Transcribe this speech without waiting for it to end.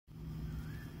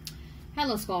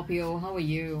Hello Scorpio, how are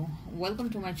you? Welcome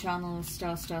to my channel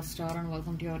star and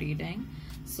welcome to your reading.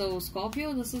 So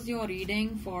Scorpio, this is your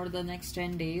reading for the next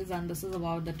 10 days and this is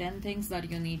about the 10 things that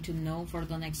you need to know for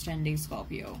the next 10 days,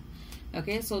 Scorpio.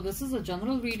 Okay, so this is a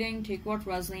general reading. Take what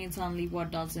resonates and leave what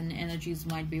doesn't. Energies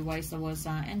might be vice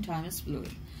versa and time is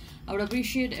fluid. I would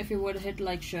appreciate if you would hit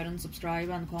like, share and subscribe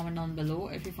and comment down below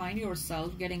if you find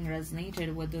yourself getting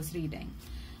resonated with this reading.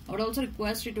 I would also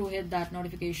request you to hit that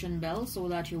notification bell so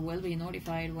that you will be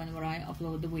notified whenever I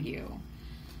upload the video.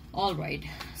 Alright,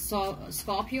 so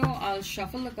Scorpio, I'll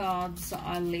shuffle the cards,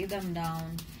 I'll lay them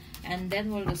down, and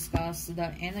then we'll discuss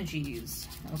the energies.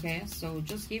 Okay, so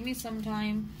just give me some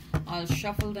time. I'll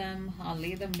shuffle them, I'll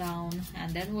lay them down,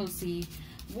 and then we'll see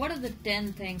what are the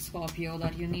 10 things, Scorpio,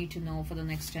 that you need to know for the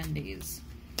next 10 days.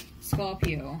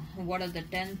 Scorpio, what are the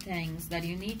 10 things that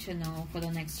you need to know for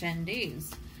the next 10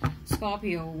 days?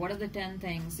 Scorpio, what are the 10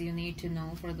 things you need to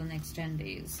know for the next 10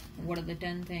 days? What are the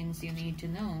 10 things you need to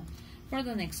know for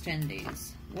the next 10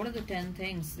 days? What are the 10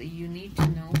 things that you need to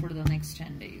know for the next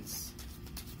 10 days?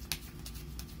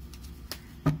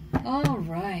 All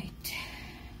right.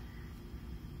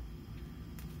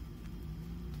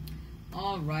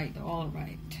 All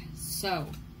right. So,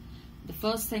 the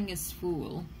first thing is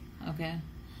Fool, okay?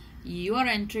 You are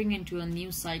entering into a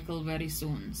new cycle very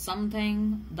soon.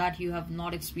 Something that you have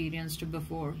not experienced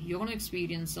before. You're going to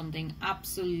experience something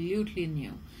absolutely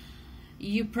new.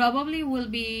 You probably will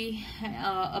be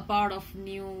a part of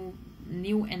new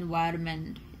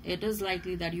environment. It is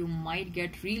likely that you might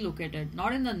get relocated.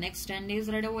 Not in the next 10 days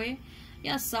right away.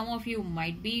 Yes, some of you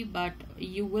might be, but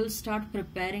you will start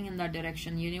preparing in that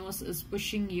direction. Universe is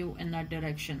pushing you in that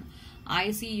direction.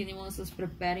 I see universe is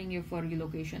preparing you for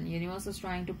relocation. Universe is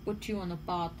trying to put you on a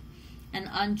path, an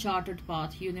uncharted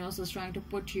path. Universe is trying to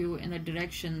put you in a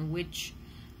direction which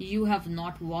you have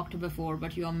not walked before,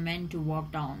 but you are meant to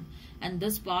walk down. And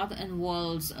this path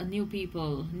involves new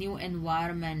people, new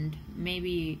environment,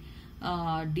 maybe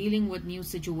dealing with new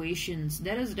situations.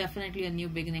 There is definitely a new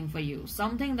beginning for you,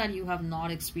 something that you have not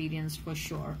experienced for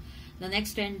sure. The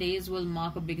next 10 days will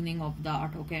mark a beginning of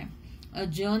that, okay? A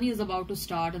journey is about to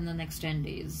start in the next 10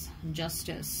 days.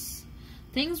 Justice.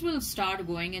 Things will start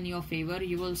going in your favor.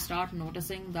 You will start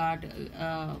noticing that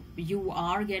you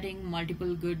are getting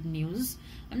multiple good news.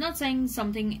 I'm not saying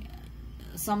something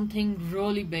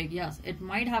really big. Yes, it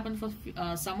might happen for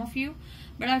some of you,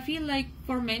 but I feel like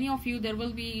for many of you there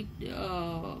will be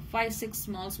 5-6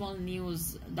 small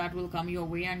news that will come your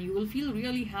way and you will feel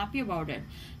really happy about it.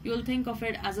 You will think of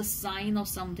it as a sign of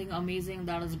something amazing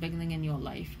that is beginning in your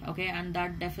life, okay? And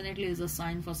that definitely is a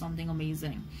sign for something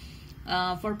amazing.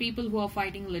 For people who are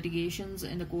fighting litigations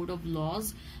in the court of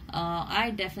laws,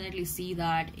 I definitely see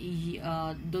that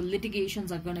the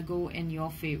litigations are going to go in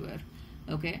your favor.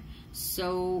 Okay,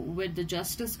 so with the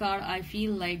Justice card, I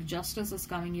feel like justice is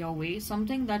coming your way.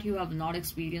 Something that you have not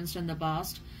experienced in the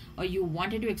past, or you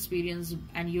wanted to experience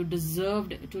and you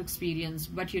deserved to experience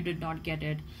but you did not get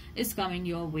it, is coming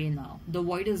your way now. The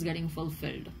void is getting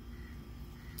fulfilled.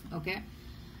 Okay,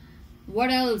 what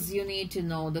else you need to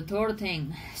know? The third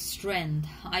thing, Strength.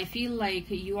 I feel like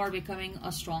you are becoming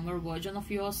a stronger version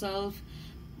of yourself.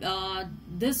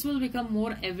 This will become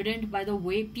more evident by the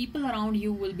way people around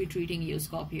you will be treating you,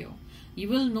 Scorpio. You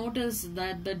will notice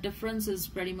that the difference is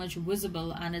pretty much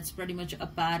visible and it's pretty much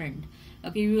apparent.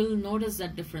 Okay, you will notice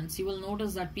that difference. You will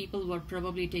notice that people were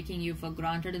probably taking you for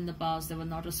granted in the past. They were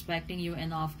not respecting you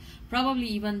enough. Probably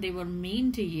even they were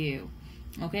mean to you.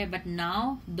 Okay, but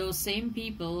now those same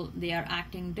people, they are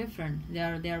acting different.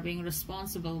 They are being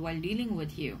responsible while dealing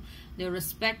with you. They're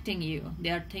respecting you. They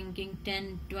are thinking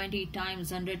 10, 20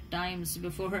 times, 100 times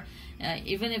before,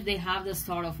 even if they have this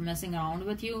thought of messing around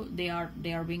with you, they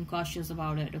are being cautious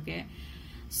about it. Okay,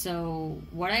 so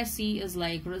what I see is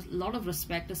like a lot of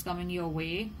respect is coming your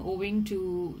way, owing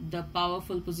to the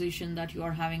powerful position that you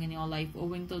are having in your life,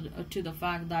 owing to the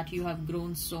fact that you have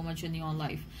grown so much in your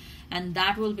life. And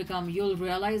that will become, you'll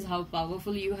realize how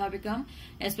powerful you have become,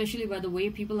 especially by the way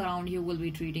people around you will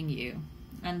be treating you.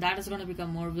 And that is going to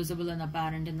become more visible and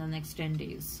apparent in the next 10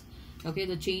 days. Okay,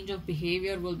 the change of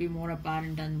behavior will be more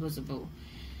apparent and visible.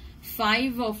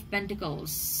 5 of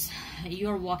Pentacles.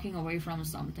 You're walking away from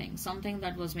something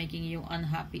that was making you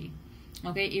unhappy.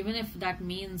 Okay, even if that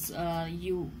means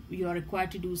you are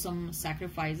required to do some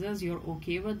sacrifices, you're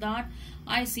okay with that.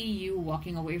 I see you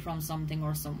walking away from something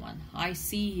or someone. I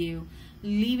see you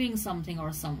leaving something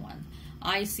or someone.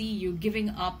 I see you giving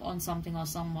up on something or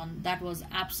someone that was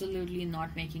absolutely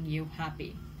not making you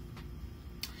happy.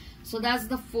 So that's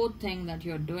the 4th thing that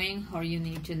you're doing or you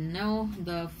need to know.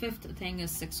 The 5th thing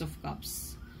is 6 of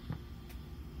Cups.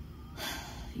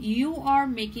 You are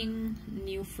making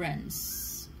new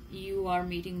friends, you are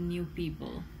meeting new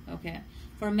people. Okay,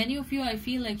 for many of you, I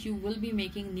feel like you will be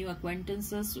making new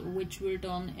acquaintances which will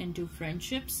turn into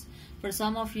friendships. For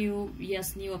some of you,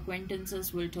 yes, new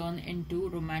acquaintances will turn into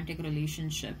romantic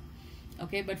relationship.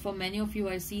 Okay, but for many of you,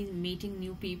 I see meeting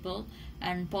new people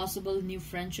and possible new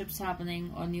friendships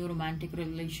happening or new romantic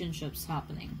relationships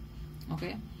happening.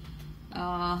 Okay,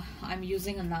 I'm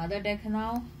using another deck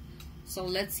now. So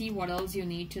let's see what else you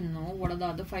need to know. What are the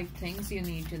other 5 things you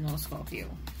need to know, Scorpio?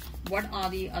 What are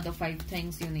the other 5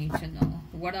 things you need to know?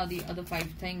 What are the other 5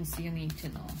 things you need to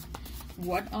know?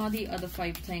 What are the other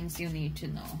 5 things you need to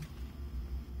know?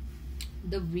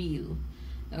 The Wheel.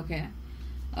 Okay.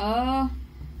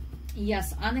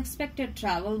 Yes, unexpected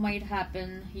travel might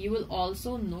happen. You will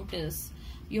also notice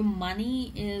your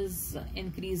money is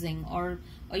increasing, or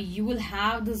you will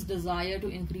have this desire to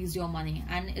increase your money.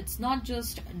 And it's not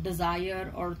just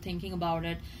desire or thinking about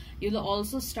it. You'll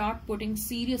also start putting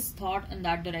serious thought in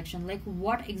that direction, like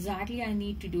what exactly I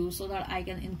need to do so that I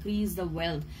can increase the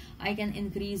wealth, I can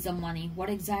increase the money, what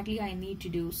exactly I need to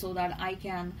do so that I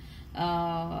can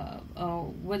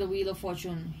with the Wheel of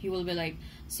Fortune, he will be like,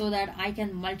 so that I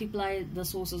can multiply the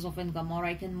sources of income, or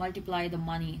I can multiply the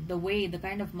money, the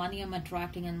kind of money I'm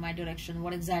attracting in my direction,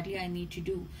 what exactly I need to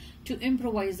do to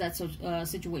improvise that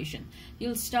situation.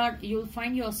 You'll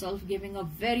find yourself giving a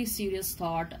very serious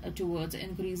thought towards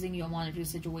increasing your monetary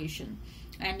situation,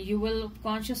 and you will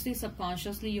consciously,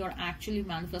 subconsciously, you're actually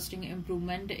manifesting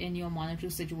improvement in your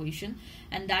monetary situation,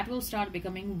 and that will start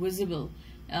becoming visible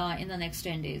in the next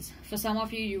 10 days. For some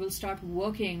of you, you will start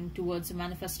working towards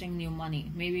manifesting new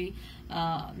money, maybe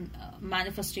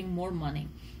manifesting more money.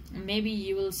 Maybe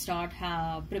you will start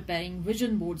preparing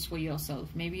vision boards for yourself.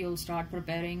 Maybe you'll start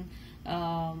preparing,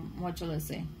 what shall I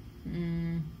say?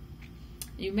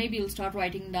 Maybe you'll start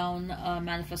writing down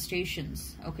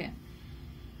manifestations. Okay.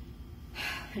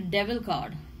 Devil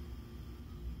card.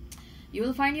 You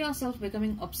will find yourself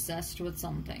becoming obsessed with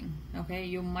something. Okay,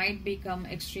 you might become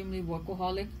extremely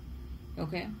workaholic.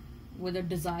 Okay, with a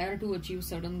desire to achieve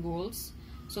certain goals.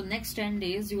 So next 10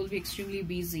 days you will be extremely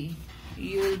busy.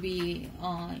 You will be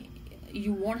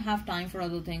you won't have time for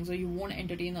other things, or you won't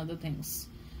entertain other things.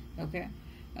 Okay,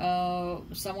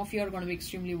 some of you are going to be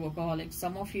extremely workaholic.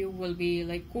 Some of you will be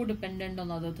like codependent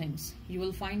on other things. You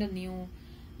will find a new,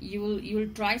 you will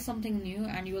try something new,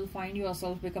 and you will find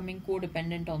yourself becoming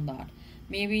codependent on that.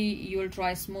 Maybe you will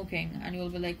try smoking, and you'll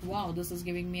be like, wow, this is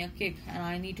giving me a kick, and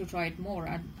I need to try it more,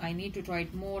 and I need to try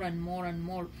it more and more and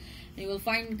more. And you will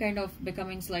find kind of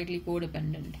becoming slightly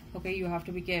codependent. Okay, you have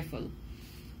to be careful.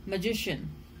 Magician.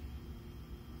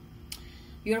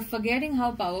 You're forgetting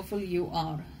how powerful you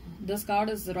are. This card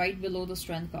is right below the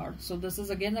Strength card. So this is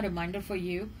again a reminder for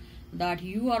you that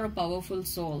you are a powerful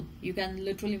soul. You can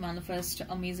literally manifest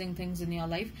amazing things in your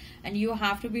life, and you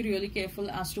have to be really careful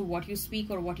as to what you speak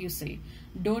or what you say.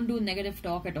 Don't do negative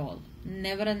talk at all.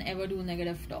 Never and ever do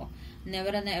negative talk. Never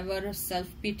and ever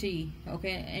self-pity.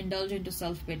 Okay, indulge into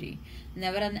self-pity.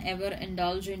 Never and ever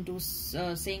indulge into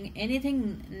saying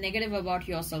anything negative about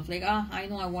yourself, like, I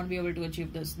know I won't be able to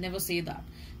achieve this. Never say that.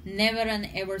 Never and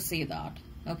ever say that.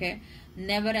 Okay,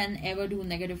 never and ever do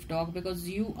negative talk, because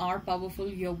you are powerful.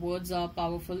 Your words are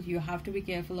powerful. You have to be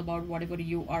careful about whatever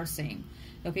you are saying.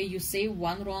 Okay, you say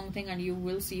one wrong thing and you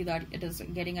will see that it is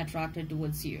getting attracted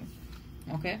towards you.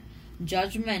 Okay,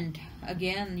 Judgment.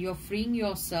 Again, you're freeing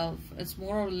yourself. It's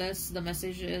more or less, the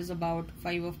message is about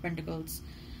 5 of Pentacles.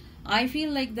 I feel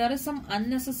like there is some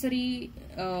unnecessary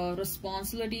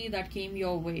responsibility that came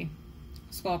your way,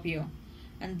 Scorpio.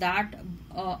 And that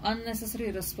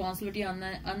unnecessary responsibility,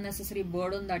 unnecessary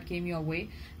burden that came your way,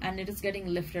 and it is getting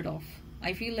lifted off.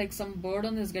 I feel like some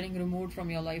burden is getting removed from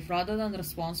your life. Rather than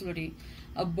responsibility,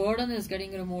 a burden is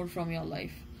getting removed from your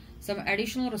life. Some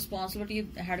additional responsibility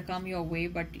had come your way,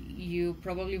 but you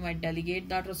probably might delegate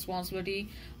that responsibility,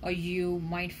 or you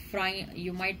might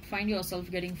find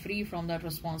yourself getting free from that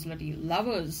responsibility.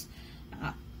 Lovers,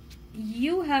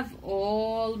 you have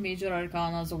all major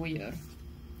arcanas over here.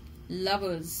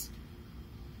 Lovers.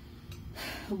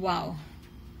 Wow.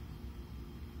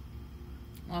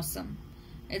 Awesome.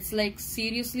 It's like,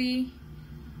 seriously,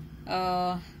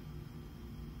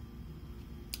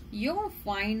 you're gonna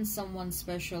find someone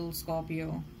special,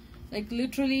 Scorpio. Like,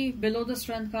 literally, below the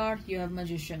Strength card, you have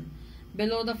Magician.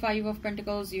 Below the 5 of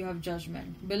Pentacles, you have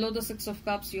Judgment. Below the 6 of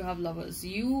Cups, you have Lovers.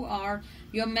 Your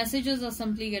messages are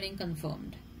simply getting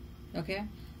confirmed. Okay?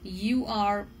 You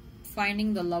are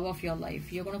finding the love of your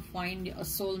life. You're going to find a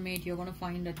soulmate. You're going to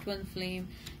find a twin flame.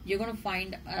 You're going to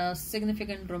find a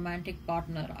significant romantic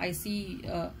partner. I see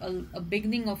a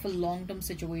beginning of a long-term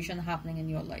situation happening in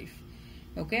your life.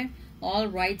 Okay, all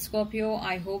right, Scorpio,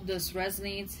 I hope this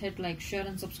resonates. Hit like, share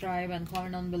and subscribe and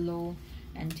comment down below,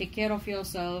 and take care of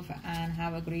yourself and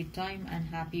have a great time and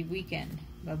happy weekend.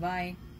 Bye bye.